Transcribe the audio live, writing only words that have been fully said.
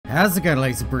How's it going,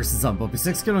 ladies and Bruces? I'm Bobby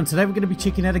Sixkilla, and today we're going to be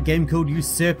checking out a game called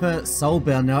Usurper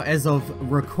Soulbound. Now, as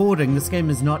of recording, this game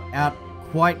is not out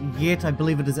quite yet. I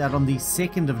believe it is out on the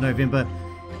 2nd of November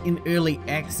in early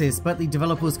access, but the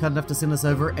developer was kind enough to send us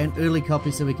over an early copy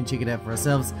so we can check it out for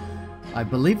ourselves. I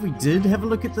believe we did have a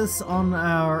look at this on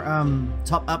our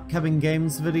top upcoming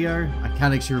games video. I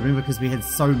can't actually remember because we had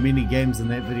so many games in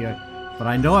that video, but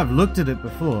I know I've looked at it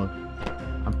before.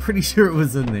 I'm pretty sure it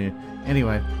was in there.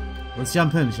 Anyway, let's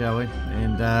jump in, shall we?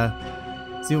 And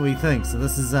see what we think. So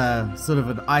this is sort of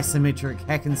an isometric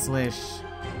hack and slash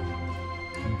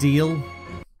deal.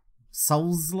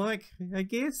 Souls-like, I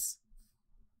guess?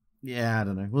 Yeah, I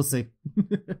don't know. We'll see.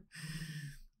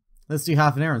 Let's do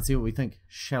half an hour and see what we think,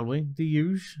 shall we? The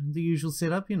usual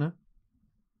setup, you know.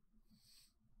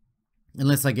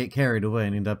 Unless I get carried away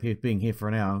and end up being here for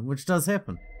an hour, which does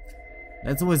happen.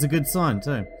 That's always a good sign,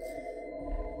 too.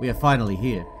 We are finally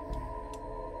here.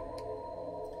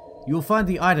 You will find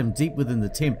the item deep within the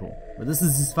temple, but this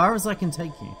is as far as I can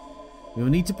take you. We will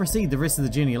need to proceed the rest of the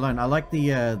journey alone. I like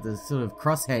the sort of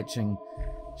cross-hatching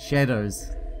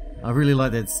shadows. I really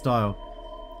like that style.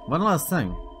 One last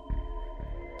thing.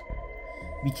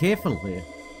 Be careful here.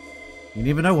 You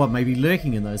never know what may be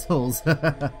lurking in those holes.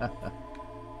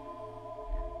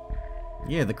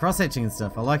 Yeah, the cross-hatching and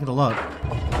stuff, I like it a lot.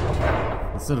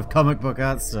 The sort of comic book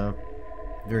art stuff.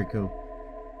 Very cool.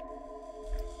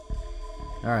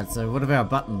 Alright, so what about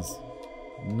buttons?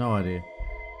 No idea.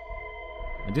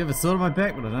 I do have a sword on my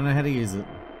back, but I don't know how to use it.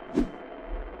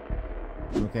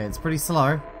 Okay, it's pretty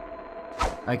slow.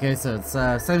 Okay, so it's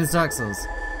same as Dark Souls.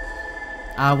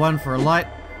 R1 for a light,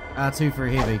 R2 for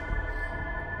a heavy.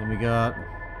 Then we got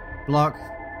block,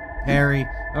 parry.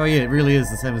 Oh yeah, it really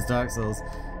is the same as Dark Souls.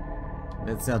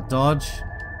 That's our dodge.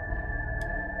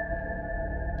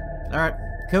 Alright,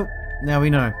 cool. Now we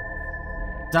know.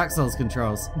 Dark Souls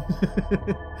controls.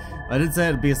 I did say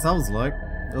it'd be a Souls-like,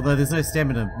 although there's no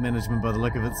stamina management by the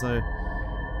look of it, so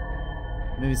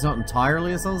maybe it's not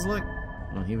entirely a Souls-like.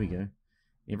 Oh, here we go.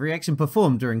 Every action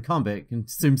performed during combat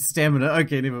consumes stamina.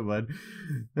 Okay, never mind.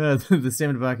 The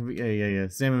stamina bar can be... Yeah.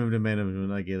 Stamina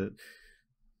management, I get it.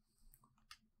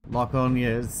 Lock on,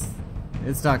 yeah,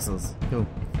 it's Dark Souls. Cool.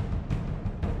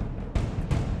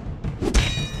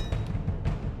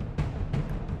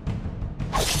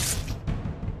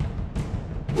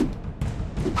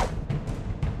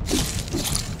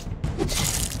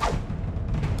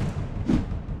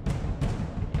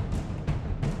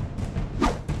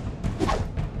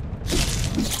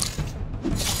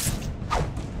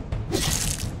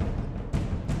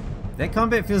 That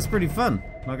combat feels pretty fun,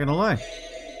 not gonna lie.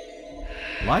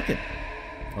 Like it.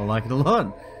 I like it a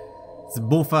lot. It's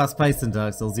more fast paced than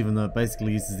Dark Souls, even though it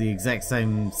basically uses the exact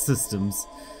same systems.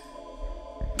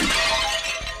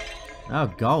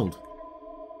 Oh, gold.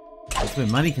 That's where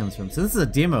money comes from. So this is a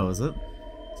demo, is it?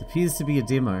 It appears to be a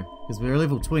demo, because we're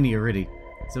level 20 already.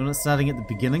 So we're not starting at the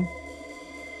beginning.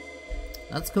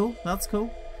 That's cool, that's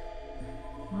cool.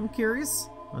 I'm curious.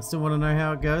 I still want to know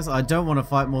how it goes. I don't want to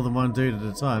fight more than one dude at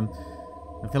a time.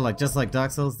 I feel like just like Dark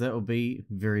Souls, that will be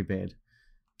very bad.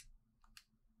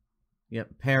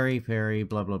 Yep, parry,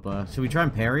 blah blah blah. Should we try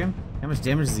and parry him? How much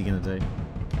damage is he gonna do?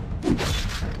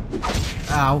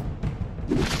 Ow!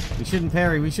 We shouldn't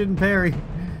parry,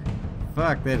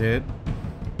 Fuck, that hurt.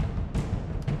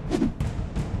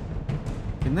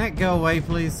 Can that go away,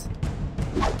 please?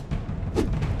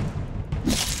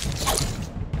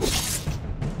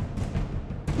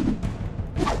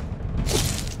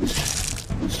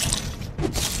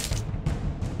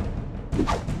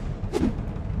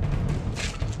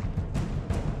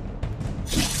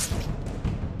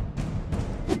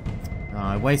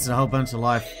 I wasted a whole bunch of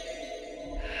life.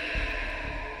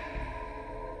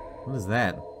 What is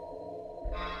that?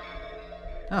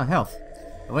 Oh, health.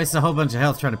 I wasted a whole bunch of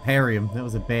health trying to parry him. That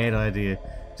was a bad idea.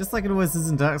 Just like it always is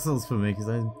in Dark Souls for me, because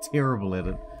I'm terrible at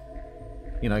it.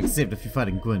 You know, except if you're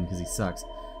fighting Gwyn, because he sucks.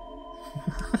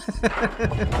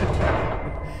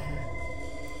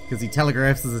 Because he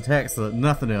telegraphs his attacks so that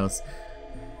nothing else.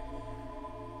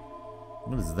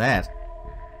 What is that?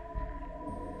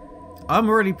 I'm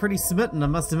already pretty smitten, I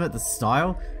must admit, the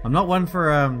style. I'm not one for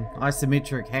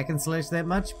isometric hack and slash that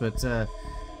much, but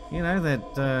you know,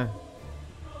 that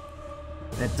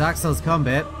Dark Souls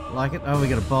combat, like it. Oh, we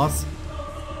got a boss.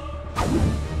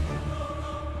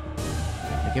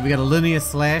 Okay, we got a linear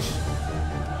slash.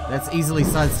 That's easily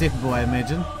sidesteppable, I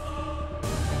imagine.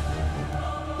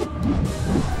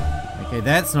 Okay,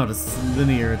 that's not a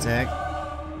linear attack.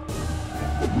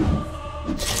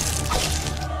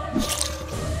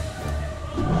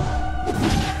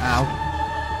 Ow.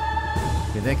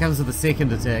 Okay, that comes with the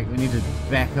second attack. We need to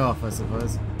back off, I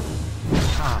suppose.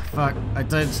 Ah, fuck. I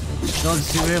dodged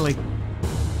too early.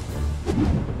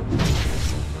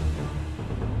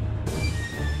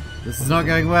 This is not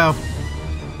going well.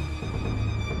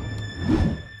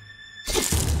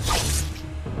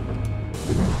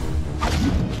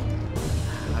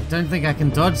 I don't think I can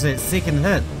dodge that second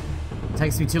hit. It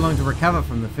takes me too long to recover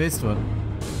from the first one.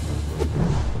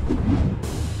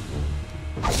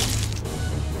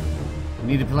 I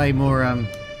need to play more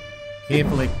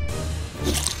carefully.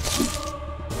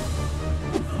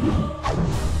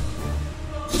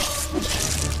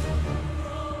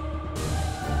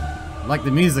 I like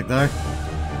the music though.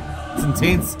 It's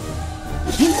intense.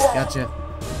 Gotcha.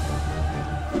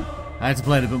 I had to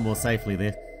play it a bit more safely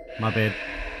there. My bad.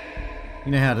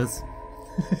 You know how it is.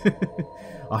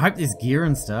 I hope there's gear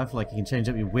and stuff, like you can change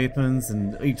up your weapons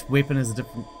and each weapon has a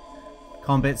different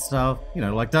combat style. You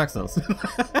know, like Dark Souls.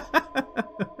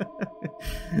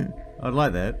 I'd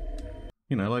like that.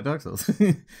 You know, like Dark Souls.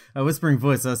 A whispering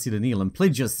voice asks you to kneel and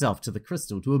pledge yourself to the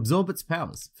crystal to absorb its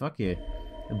powers. Fuck yeah.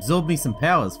 Absorb me some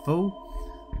powers, fool.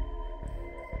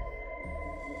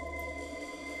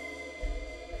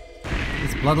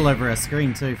 There's blood all over our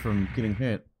screen too from getting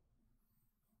hurt.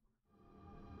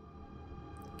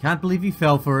 Can't believe you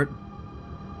fell for it.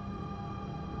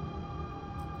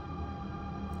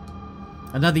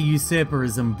 Another usurper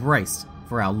is embraced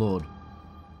for our lord.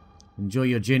 Enjoy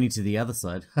your journey to the other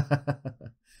side.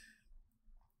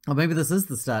 Oh, maybe this is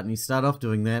the start and you start off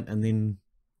doing that and then...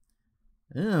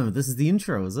 Oh, this is the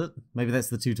intro, is it? Maybe that's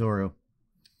the tutorial.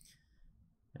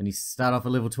 And you start off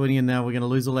at level 20 and now we're going to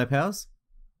lose all our powers?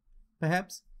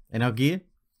 Perhaps? And our gear?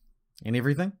 And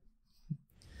everything?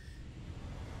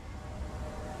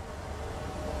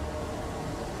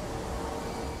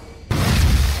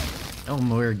 Oh,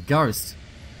 we're a ghost.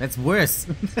 That's worse.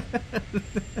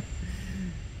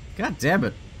 God damn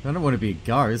it. I don't want to be a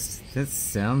ghost. That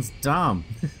sounds dumb.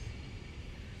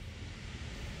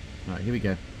 Alright, here we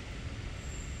go.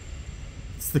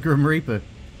 It's the Grim Reaper.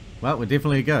 Well, we're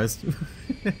definitely a ghost.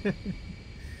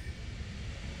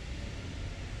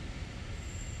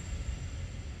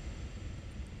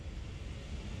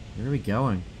 Where are we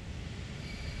going?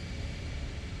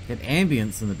 That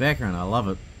ambience in the background, I love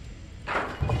it.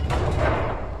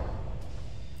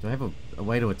 Do I have a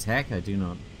way to attack? I do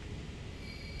not.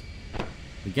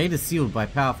 The gate is sealed by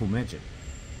powerful magic.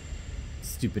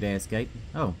 Stupid ass gate.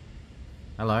 Oh.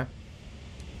 Hello.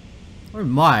 Oh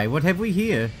my, what have we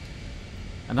here?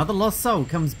 Another lost soul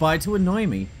comes by to annoy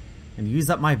me and use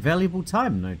up my valuable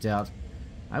time, no doubt.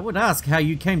 I would ask how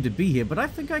you came to be here, but I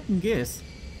think I can guess.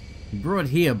 Brought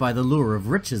here by the lure of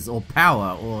riches or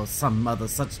power or some other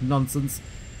such nonsense.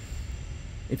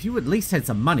 If you at least had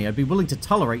some money, I'd be willing to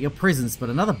tolerate your presence, but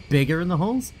another beggar in the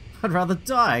halls? I'd rather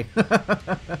die.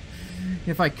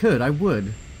 If I could, I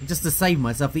would. Just to save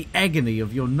myself the agony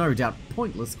of your no doubt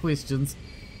pointless questions.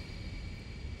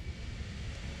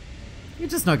 You're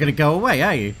just not going to go away,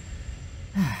 are you?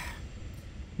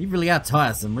 You really are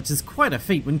tiresome, which is quite a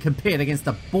feat when compared against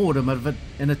the boredom of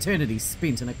an eternity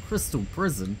spent in a crystal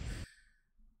prison.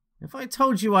 If I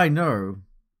told you I know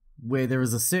where there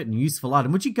is a certain useful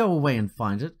item, would you go away and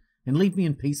find it, and leave me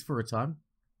in peace for a time?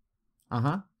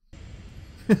 Uh-huh.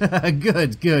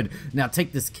 Good, good. Now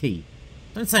take this key.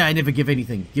 Don't say I never give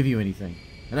you anything.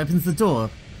 It opens the door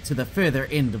to the further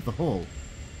end of the hall.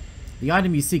 The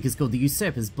item you seek is called the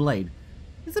Usurper's Blade.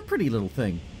 It's a pretty little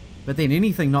thing, but then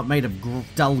anything not made of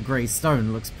dull grey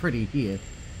stone looks pretty here.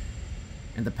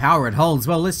 And the power it holds,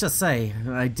 well, let's just say,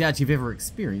 I doubt you've ever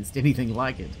experienced anything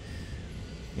like it.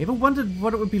 Ever wondered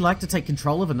what it would be like to take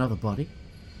control of another body?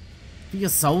 For your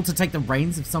soul to take the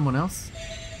reins of someone else?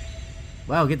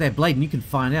 Well, get that blade and you can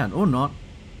find out, or not.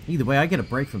 Either way, I get a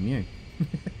break from you.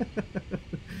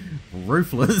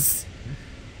 Ruthless.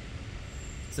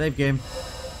 Save game.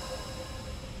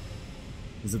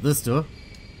 Is it this door?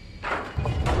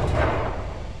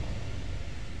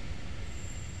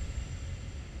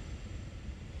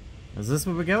 Is this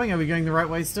where we're going? Are we going the right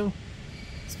way still?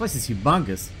 This place is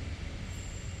humongous.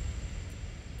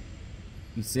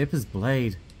 Usurper's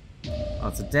Blade. Oh,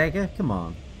 it's a dagger? Come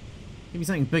on. Give me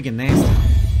something big and nasty.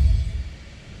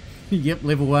 Yep,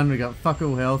 level 1, we got fuck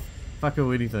all health, fuck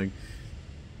all anything.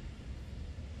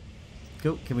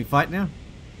 Cool, can we fight now?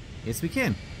 Yes we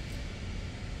can.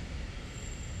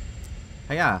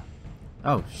 Hiya.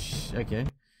 Oh, okay.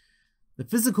 The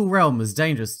physical realm is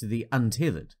dangerous to the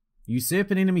untethered.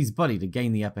 Usurp an enemy's body to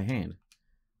gain the upper hand.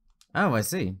 Oh, I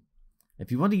see.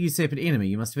 If you want to usurp an enemy,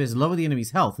 you must first lower the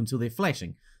enemy's health until they're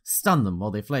flashing. Stun them while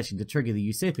they're flashing to trigger the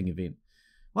usurping event.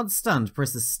 Once stunned,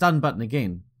 press the stun button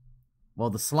again,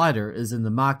 while the slider is in the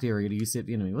marked area to usurp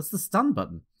the enemy. What's the stun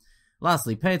button?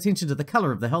 Lastly, pay attention to the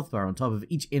color of the health bar on top of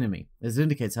each enemy, as it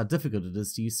indicates how difficult it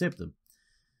is to usurp them.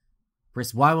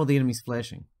 Press Y while the enemy's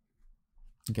flashing.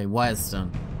 Okay, Y is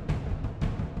stun.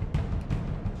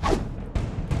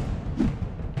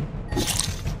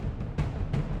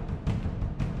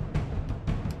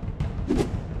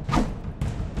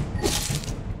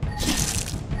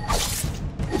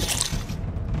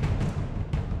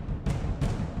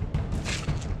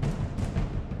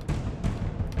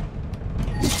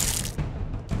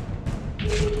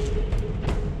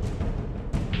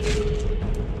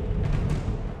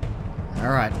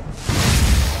 Alright.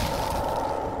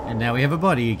 And now we have a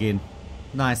body again.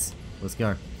 Nice. Let's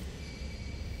go.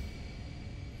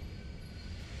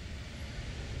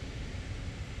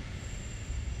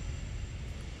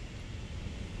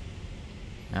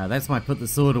 That's my put the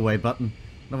sword away button.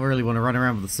 I don't really want to run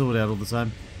around with the sword out all the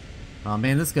time. Oh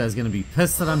man, this guy's going to be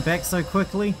pissed that I'm back so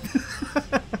quickly.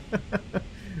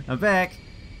 I'm back.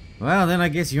 Well, then I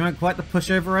guess you aren't quite the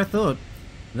pushover I thought.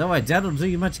 Though I doubt it'll do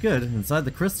you much good. Inside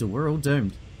the crystal, we're all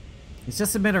doomed. It's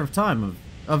just a matter of time,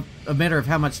 a matter of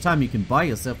how much time you can buy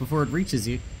yourself before it reaches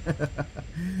you.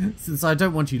 Since I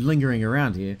don't want you lingering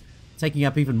around here, taking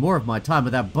up even more of my time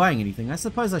without buying anything, I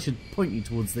suppose I should point you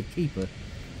towards the Keeper.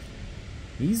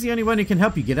 He's the only one who can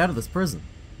help you get out of this prison.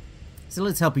 So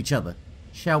let's help each other,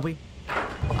 shall we?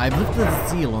 I've lifted the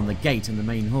seal on the gate in the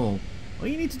main hall. All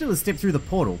you need to do is step through the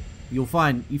portal you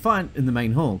find in the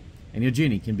main hall, and your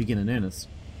journey can begin in earnest.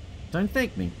 Don't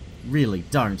thank me. Really,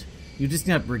 don't. You'll just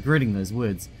end up regretting those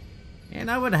words.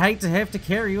 And I would hate to have to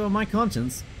carry you on my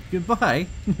conscience. Goodbye.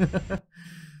 The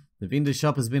vendor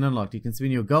shop has been unlocked. You can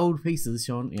spend your gold pieces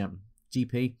shown,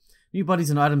 GP. New bodies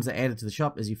and items are added to the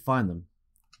shop as you find them.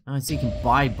 Oh, so you can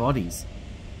buy bodies.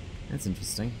 That's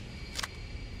interesting.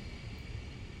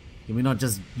 Can we not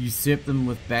just usurp them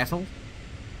with battle?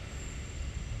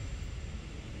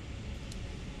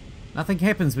 Nothing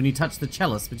happens when you touch the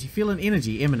chalice, but you feel an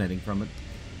energy emanating from it.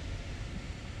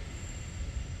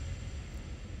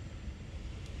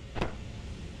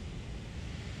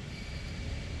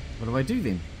 What do I do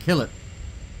then? Kill it.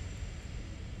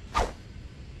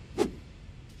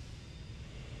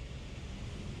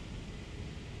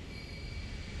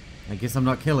 I guess I'm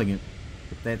not killing it.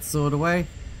 Put that sword away.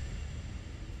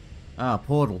 Ah,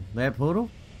 portal. That portal?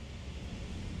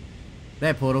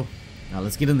 That portal. Now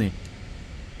let's get in there.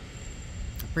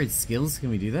 Upgrade skills, can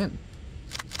we do that?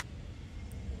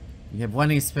 We have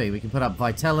 1 SP. We can put up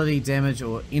vitality, damage,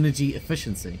 or energy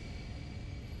efficiency.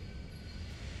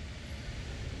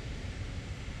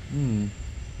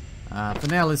 For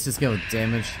now, let's just go with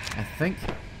damage, I think.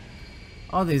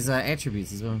 Oh, there's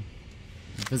attributes as well.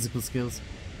 Physical skills.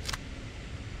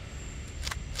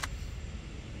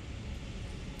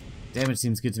 Damage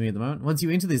seems good to me at the moment. Once you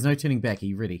enter, there's no turning back. Are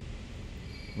you ready?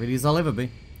 Ready as I'll ever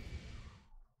be.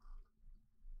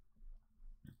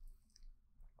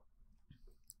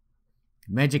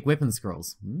 Magic weapon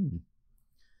scrolls.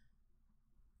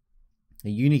 A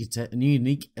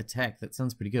unique attack. That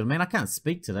sounds pretty good. Man, I can't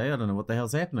speak today. I don't know what the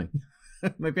hell's happening.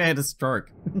 Maybe I had a stroke.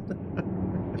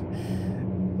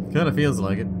 Kind of feels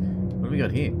like it. What have we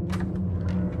got here?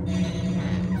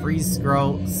 Freeze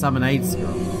scroll, summon aid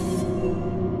scroll.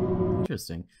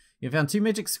 Interesting. You found 2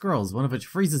 magic scrolls, one of which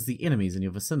freezes the enemies in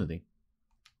your vicinity.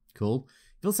 Cool.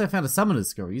 You've also found a summoner's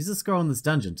scroll. Use the scroll in this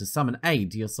dungeon to summon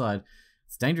aid to your side.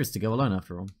 It's dangerous to go alone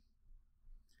after all.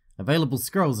 Available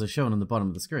scrolls are shown on the bottom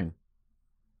of the screen.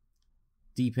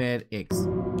 D-pad X.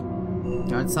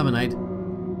 Alright, summon aid.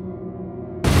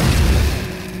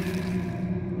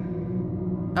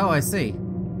 Oh, I see.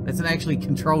 That's an actually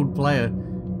controlled player.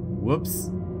 Whoops.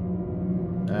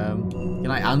 Can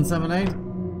I unsummon aid?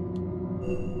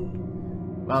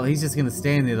 Well, he's just gonna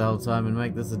stand there the whole time and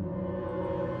make this a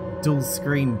dual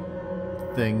screen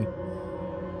thing.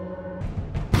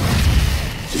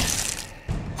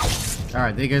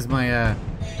 Alright, there goes my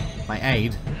my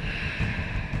aid.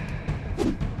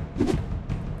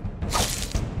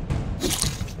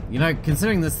 You know,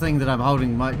 considering this thing that I'm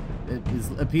holding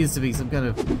appears to be some kind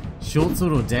of short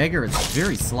sword or dagger, it's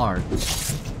very slow.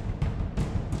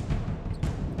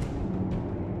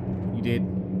 You did.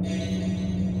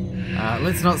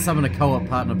 Let's not summon a co-op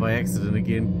partner by accident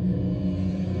again.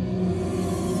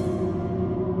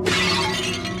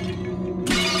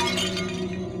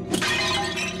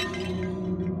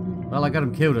 Well, I got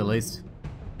him killed at least.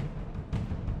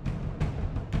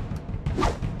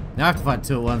 Now I have to fight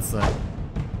 2 at once though.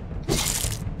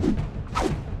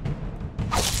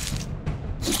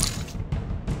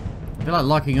 I feel like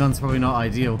locking on's probably not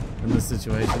ideal in this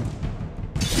situation.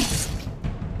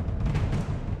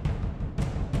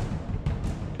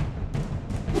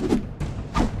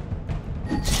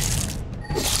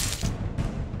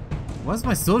 Why is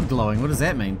my sword glowing? What does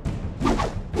that mean?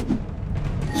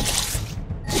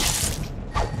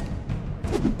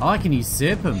 Oh, I can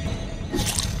usurp him.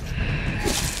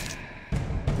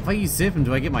 If I usurp him,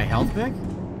 do I get my health back?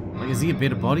 Like, is he a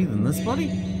better body than this body?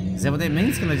 Is that what that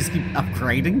means? Can I just keep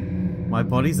upgrading my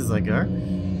bodies as I go?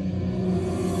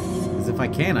 Because if I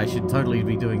can, I should totally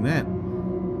be doing that.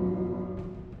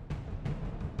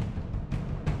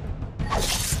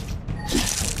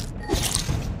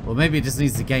 Or maybe it just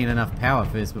needs to gain enough power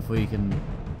first before you can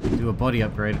do a body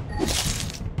upgrade.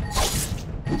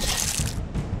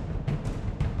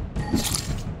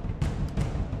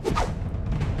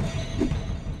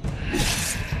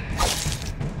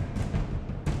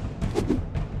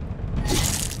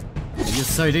 You're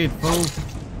so dead, fool.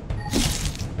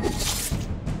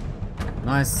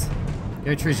 Nice.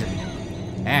 Go treasure.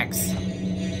 Axe.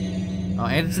 Oh,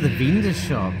 add it to the vendor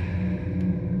shop.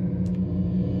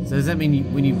 So does that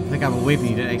mean when you pick up a weapon,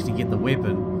 you don't actually get the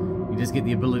weapon? You just get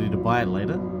the ability to buy it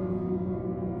later?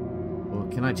 Or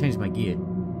can I change my gear?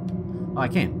 Oh, I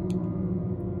can.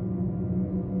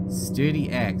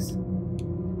 Sturdy axe.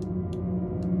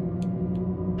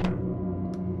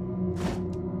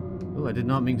 Oh, I did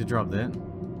not mean to drop that.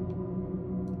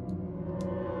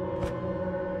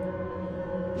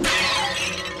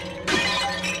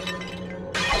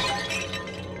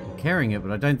 I'm carrying it,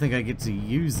 but I don't think I get to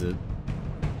use it.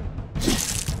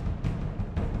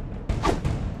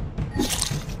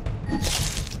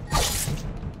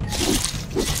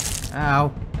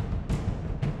 Ow.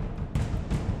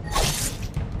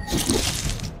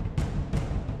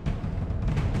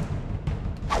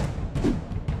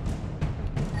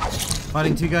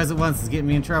 Fighting two guys at once is getting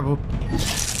me in trouble.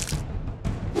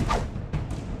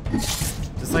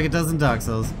 Just like it does in Dark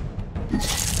Souls.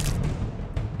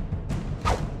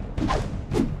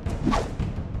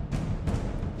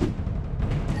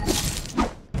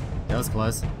 That was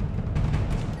close.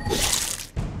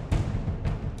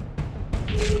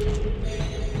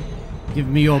 Give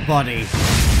me your body.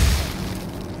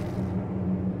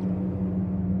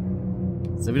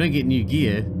 So we don't get new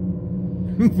gear.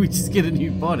 We just get a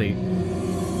new body.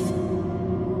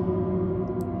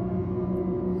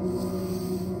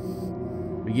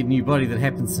 We get a new body that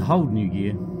happens to hold new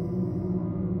gear.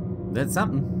 That's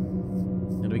something.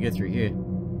 How do we go through here?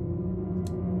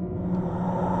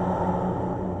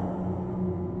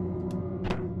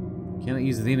 Cannot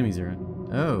use the enemies around.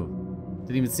 Oh.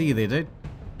 Didn't even see you there, dude.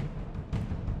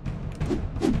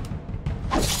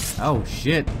 Oh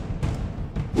shit.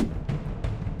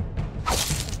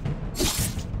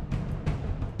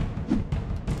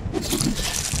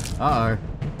 Uh-oh.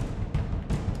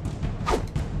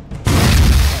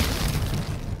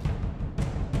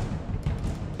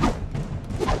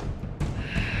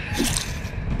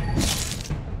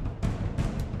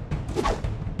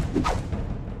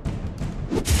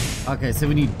 Okay, so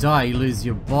when you die, you lose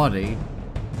your body.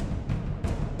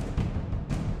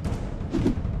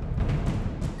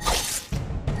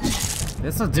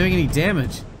 That's not doing any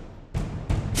damage.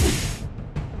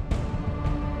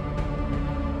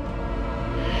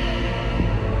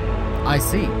 I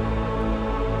see.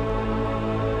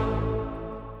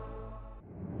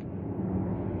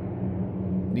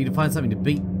 Need to find something to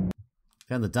beat.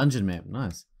 Found the dungeon map.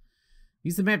 Nice.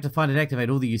 Use the map to find and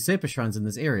activate all the Usurper shrines in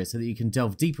this area so that you can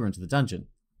delve deeper into the dungeon.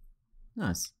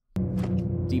 Nice.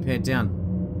 D-pad down.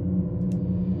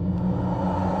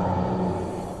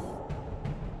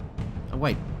 Oh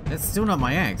wait, that's still not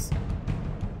my axe.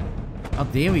 Oh,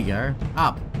 there we go.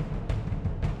 Up.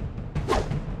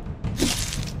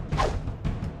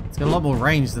 It's got a lot more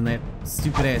range than that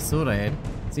stupid ass sword I had.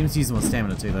 Seems to use more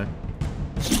stamina too though.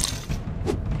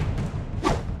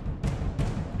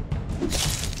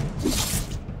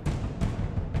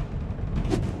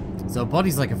 So a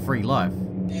body's like a free life.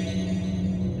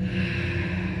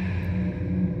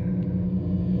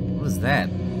 What is that?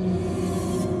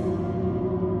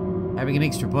 Having an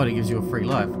extra body gives you a free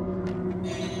life.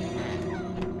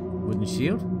 Wooden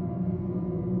shield?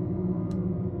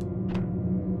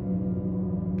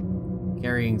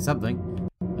 Carrying something.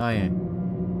 Oh yeah.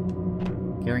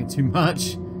 Carrying too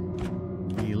much.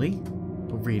 Really?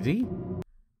 Already?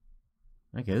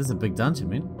 Okay, this is a big dungeon,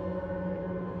 man.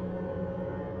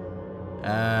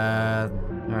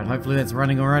 Alright, hopefully that's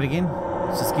running alright again.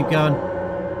 Let's just keep going.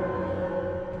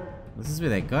 This is where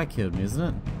that guy killed me, isn't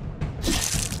it?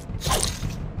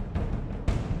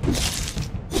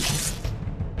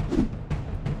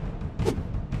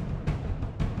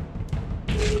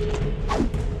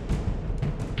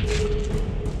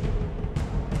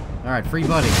 Alright, free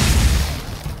body.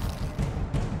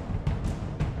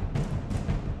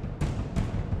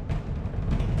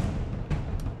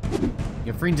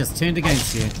 friend just turned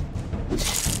against you.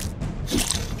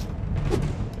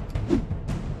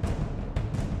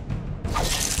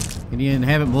 Can you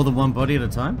inhabit more than one body at a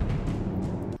time?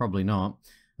 Probably not.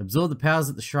 Absorb the powers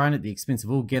at the shrine at the expense of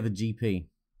all gathered GP.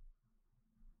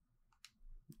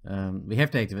 We have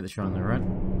to activate the shrine though, right?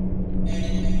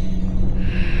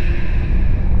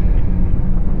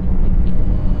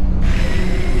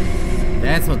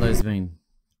 That's what those mean.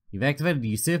 You've activated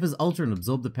Usurper's Altar and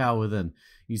absorbed the power within.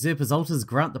 Usurper's Altars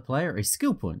grant the player a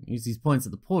skill point. Use these points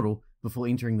at the portal before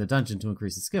entering the dungeon to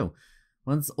increase the skill.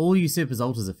 Once all Usurper's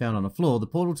Altars are found on a floor, the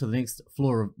portal to the next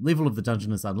level of the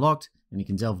dungeon is unlocked, and you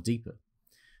can delve deeper.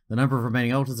 The number of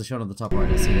remaining altars are shown on the top right.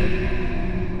 I see that.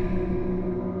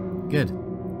 Good.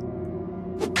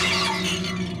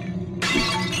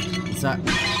 Start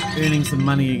earning some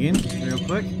money again, real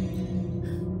quick.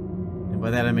 And by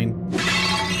that I mean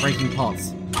breaking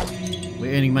pots.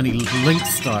 We're earning money Link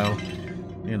style,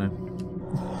 you know.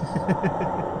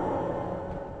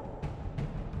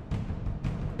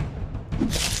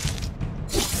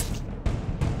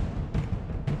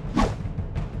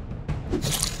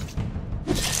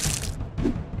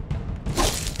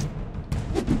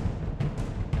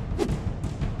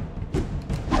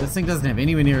 This thing doesn't have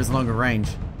anywhere near as long a range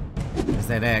as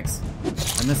that axe.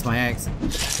 I missed my axe.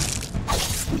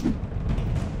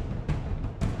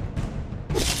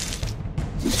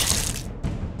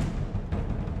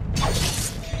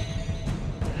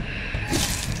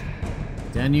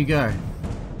 Down you go.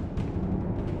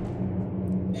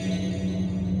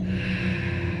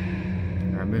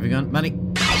 Alright, moving on. Money.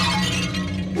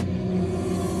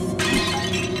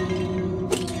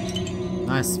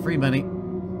 Nice, free money.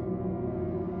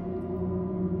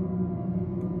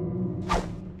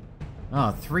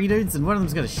 Oh, 3 dudes and one of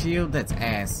them's got a shield? That's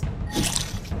ass.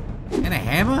 And a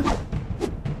hammer?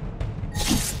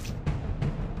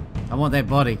 I want that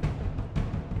body.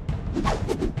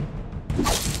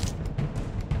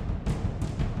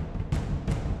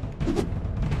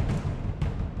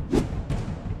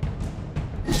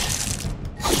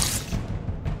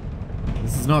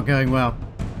 This is not going well.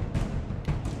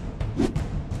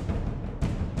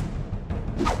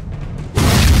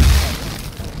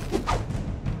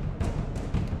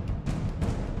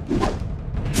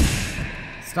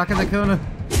 Stuck in the corner.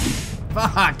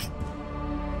 Fuck!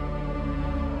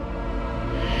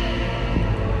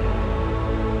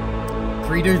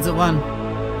 Three dudes at one.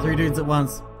 3 dudes at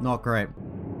once. Not great.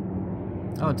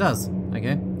 Oh, it does.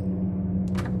 Okay.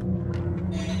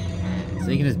 So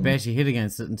you can just bash your head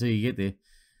against it until you get there.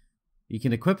 You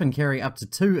can equip and carry up to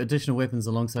 2 additional weapons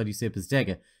alongside Usurper's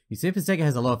Dagger. Usurper's Dagger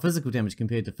has a lower physical damage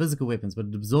compared to physical weapons, but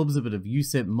it absorbs a bit of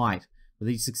Usurp Might with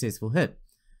each successful hit.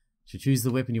 So choose the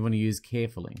weapon you want to use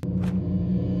carefully.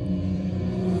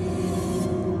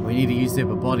 We need to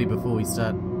usurp a body before we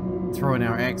start throwing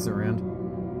our axe around.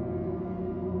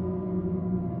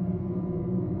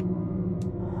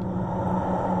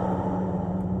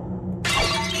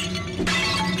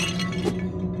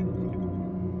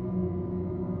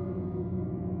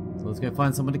 So let's go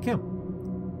find someone to kill.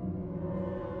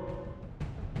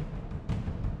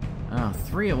 Ah,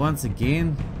 3 at once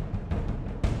again.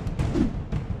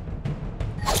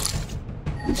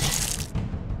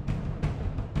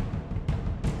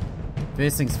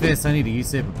 First things first, I need to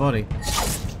usurp a body.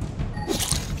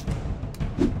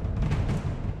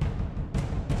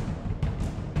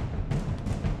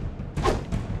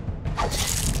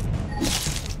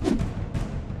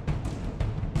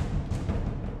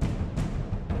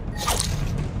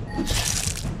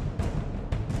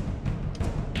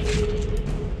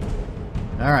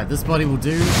 Alright, this body will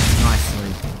do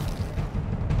nicely.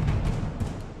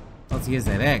 Let's use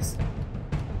that axe.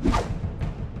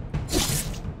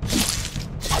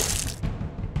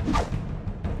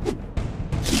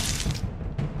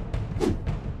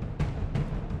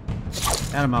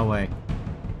 Out of my way.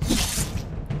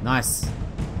 Nice.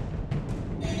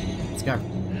 Let's go.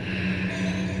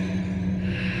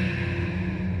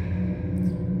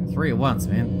 3 at once,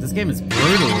 man. This game is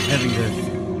brutal with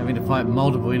having to fight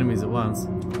multiple enemies at once.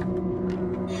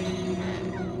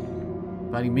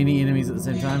 Fighting many enemies at the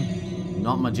same time,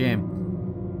 not my jam.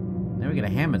 Now we get a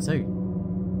hammer too.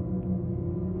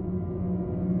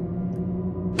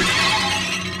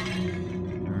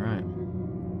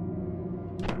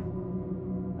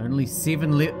 Only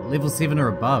 7 level 7 or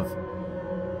above.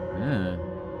 Ah.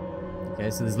 Okay,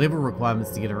 so there's level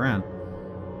requirements to get around.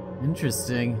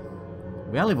 Interesting.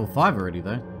 We are level 5 already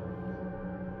though.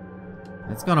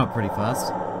 That's gone up pretty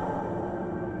fast.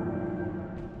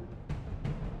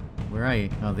 Where are you?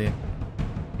 Oh, there.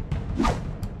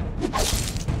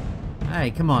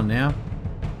 Hey, come on now.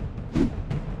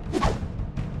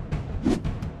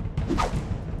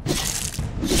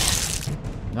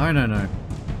 No, no, no.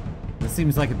 This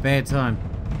seems like a bad time.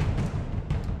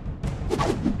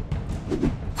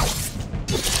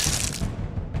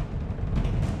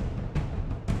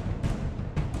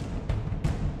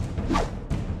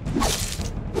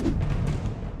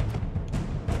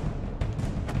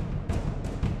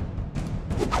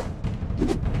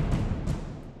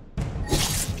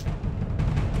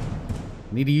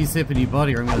 Need to usurp a new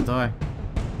body or I'm gonna die.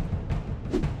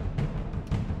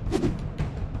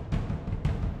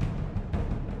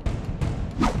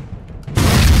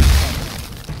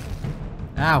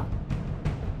 Ow.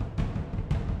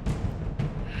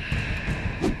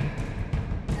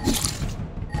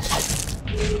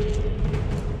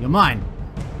 You're mine.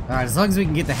 Alright, as long as we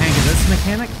can get the hang of this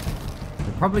mechanic,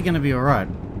 we're probably gonna be alright.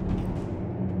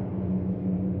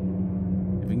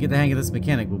 If we can get the hang of this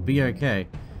mechanic, we'll be okay.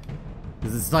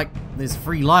 Because it's like there's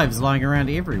free lives lying around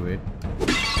everywhere.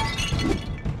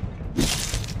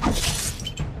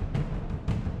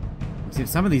 Except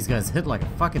some of these guys hit like a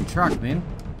fucking truck, man.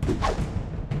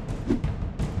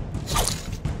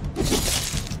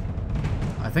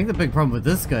 I think the big problem with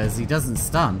this guy is he doesn't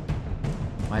stun.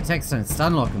 My attacks don't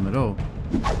stun lock him at all.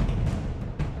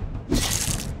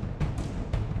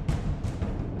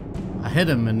 I hit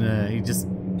him and he just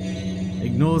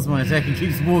ignores my attack and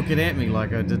keeps walking at me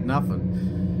like I did nothing.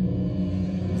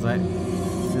 It's like,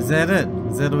 is that it?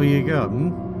 Is that all you got?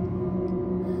 Hmm?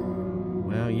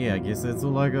 Well, yeah, I guess that's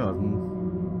all I got. Hmm?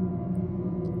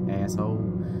 Asshole.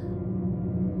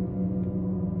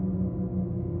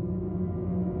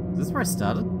 Is this where I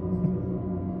started?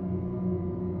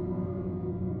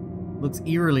 Looks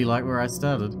eerily like where I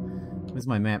started. Where's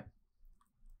my map?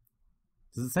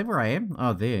 Does it say where I am?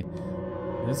 Oh, there.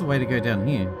 There's a way to go down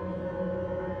here.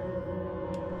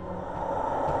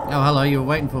 Oh, hello, you were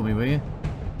waiting for me, were you?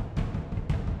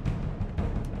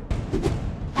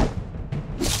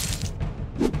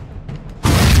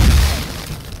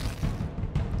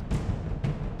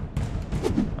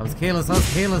 I was careless, I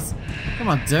was careless. Come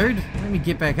on, dude. Let me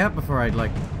get back up before I,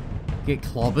 like, get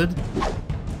clobbered.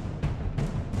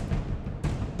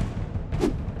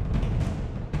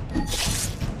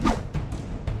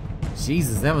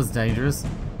 Jesus, that was dangerous.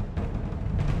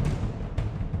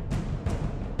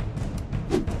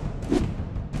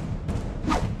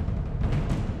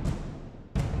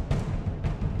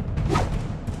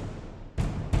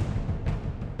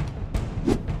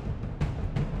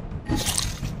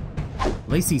 At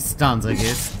least he stuns, I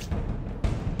guess.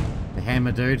 The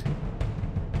hammer dude.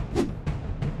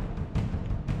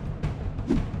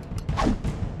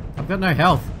 I've got no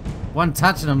health. One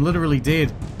touch and I'm literally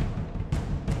dead.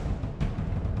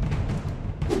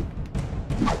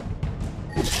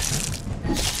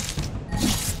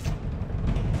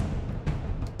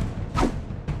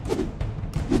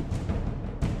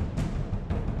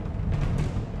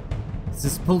 Let's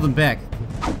just pull them back.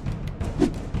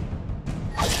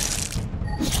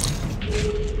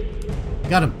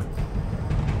 Got him.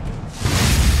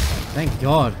 Thank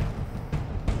God.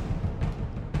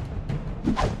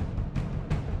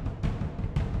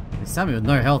 They stabbed me with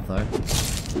no health though.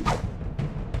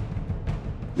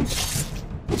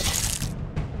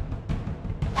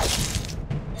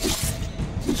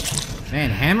 Man,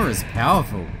 hammer is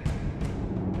powerful.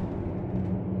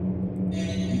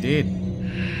 He did.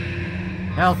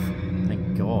 Health.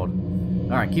 Thank God.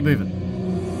 Alright, keep moving.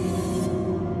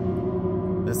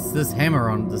 This hammer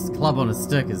on this club on a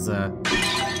stick is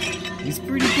he's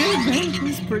pretty good, man.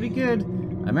 He's pretty good.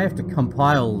 I may have to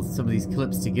compile some of these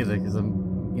clips together because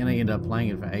I'm gonna end up playing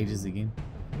it for ages again.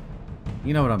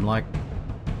 You know what I'm like.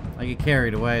 I get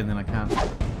carried away and then I can't.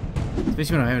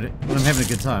 Especially when I'm having a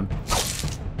good time.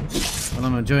 When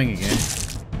I'm enjoying a game.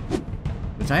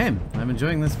 Which I am. I'm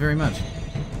enjoying this very much.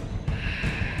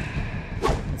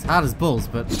 It's hard as balls,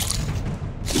 but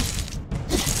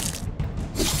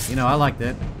you know, I like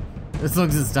that. As long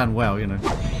as it's done well, you know.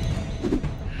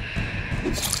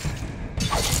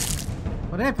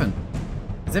 What happened?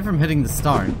 Is that from hitting the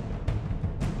stone?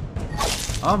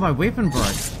 Oh, my weapon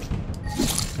broke.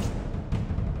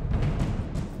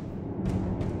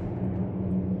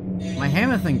 My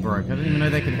hammer thing broke. I didn't even know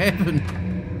that could happen.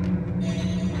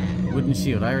 Wooden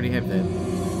shield. I already have that.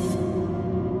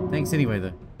 Thanks anyway,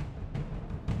 though.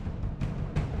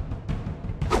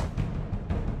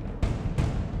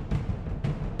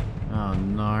 Oh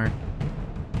no.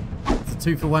 It's a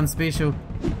 2-for-1 special.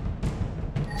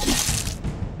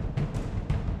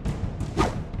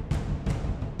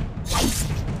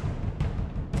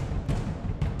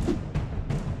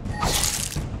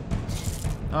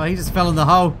 Oh, he just fell in the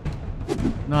hole.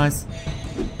 Nice.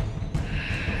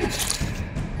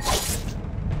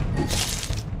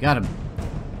 Got him.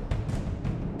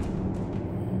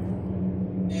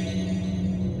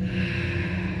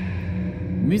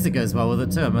 music goes well with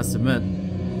it too, I must admit.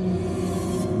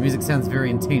 The music sounds very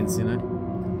intense, you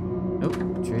know. Oh,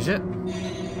 treasure.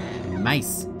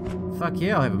 Mace. Fuck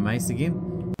yeah, I'll have a mace again.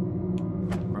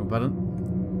 Wrong button.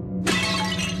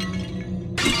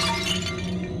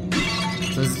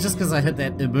 So is it just because I hit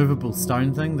that immovable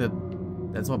stone thing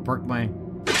that's what broke my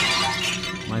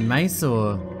mace,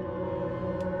 or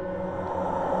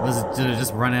did it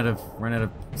just run out of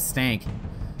stank?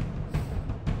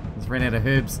 Just ran out of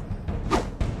herbs.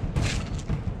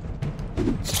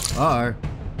 Uh-oh.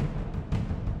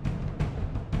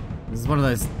 This is one of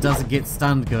those doesn't get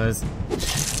stunned guys.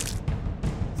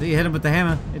 So you hit him with the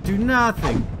hammer, it do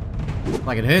nothing.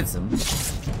 Like it hurts him,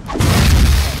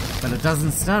 but it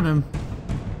doesn't stun him.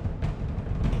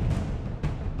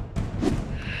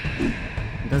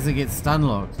 It doesn't get stun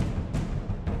locked.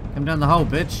 Come down the hole,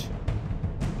 bitch.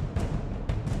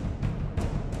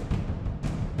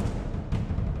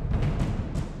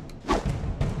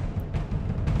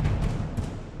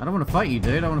 I don't want to fight you,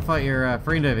 dude. I want to fight your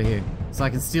friend over here, so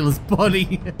I can steal his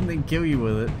body and then kill you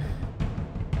with it.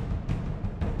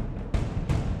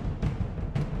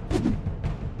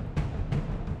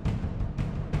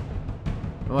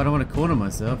 Oh, I don't want to corner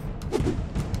myself.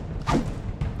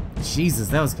 Jesus,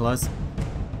 that was close.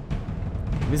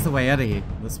 Where's the way out of here?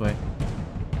 This way.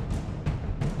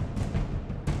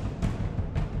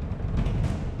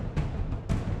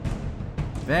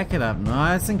 Back it up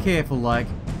nice and careful like.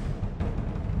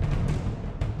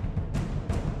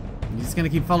 You're just gonna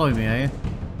keep following me, are you?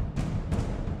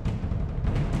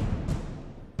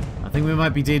 I think we might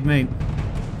be dead meat.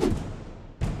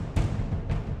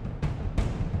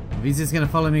 If he's just gonna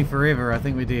follow me forever, I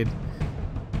think we're dead.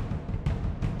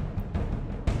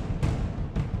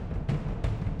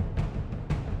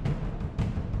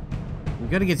 We've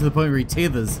got to get to the point where he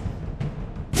tethers.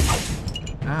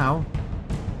 Ow.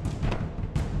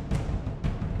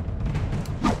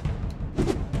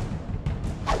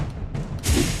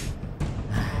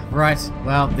 Right,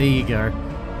 well, there you go.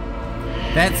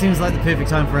 That seems like the perfect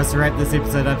time for us to wrap this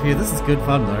episode up here. This is good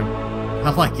fun though. I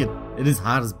like it. It is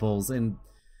hard as balls, and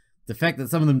the fact that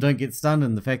some of them don't get stunned,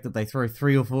 and the fact that they throw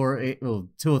 3 or 4, or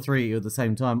 2 or 3 at the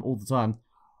same time, all the time.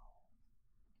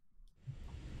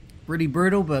 Pretty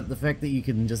brutal, but the fact that you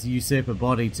can just usurp a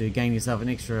body to gain yourself an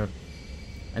extra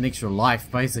life,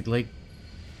 basically,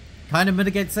 kind of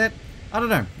mitigates that. I don't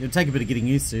know. It'll take a bit of getting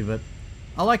used to, but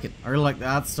I like it. I really like the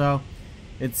art style.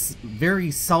 It's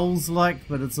very Souls-like,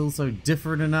 but it's also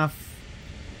different enough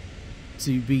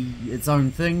to be its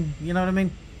own thing. You know what I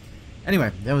mean?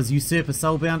 Anyway, that was Usurper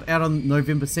Soulbound, out on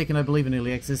November 2nd, I believe, in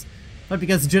early access. Hope you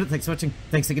guys enjoyed it. Thanks for watching.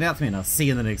 Thanks for sticking out for me, and I'll see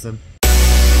you in the next one.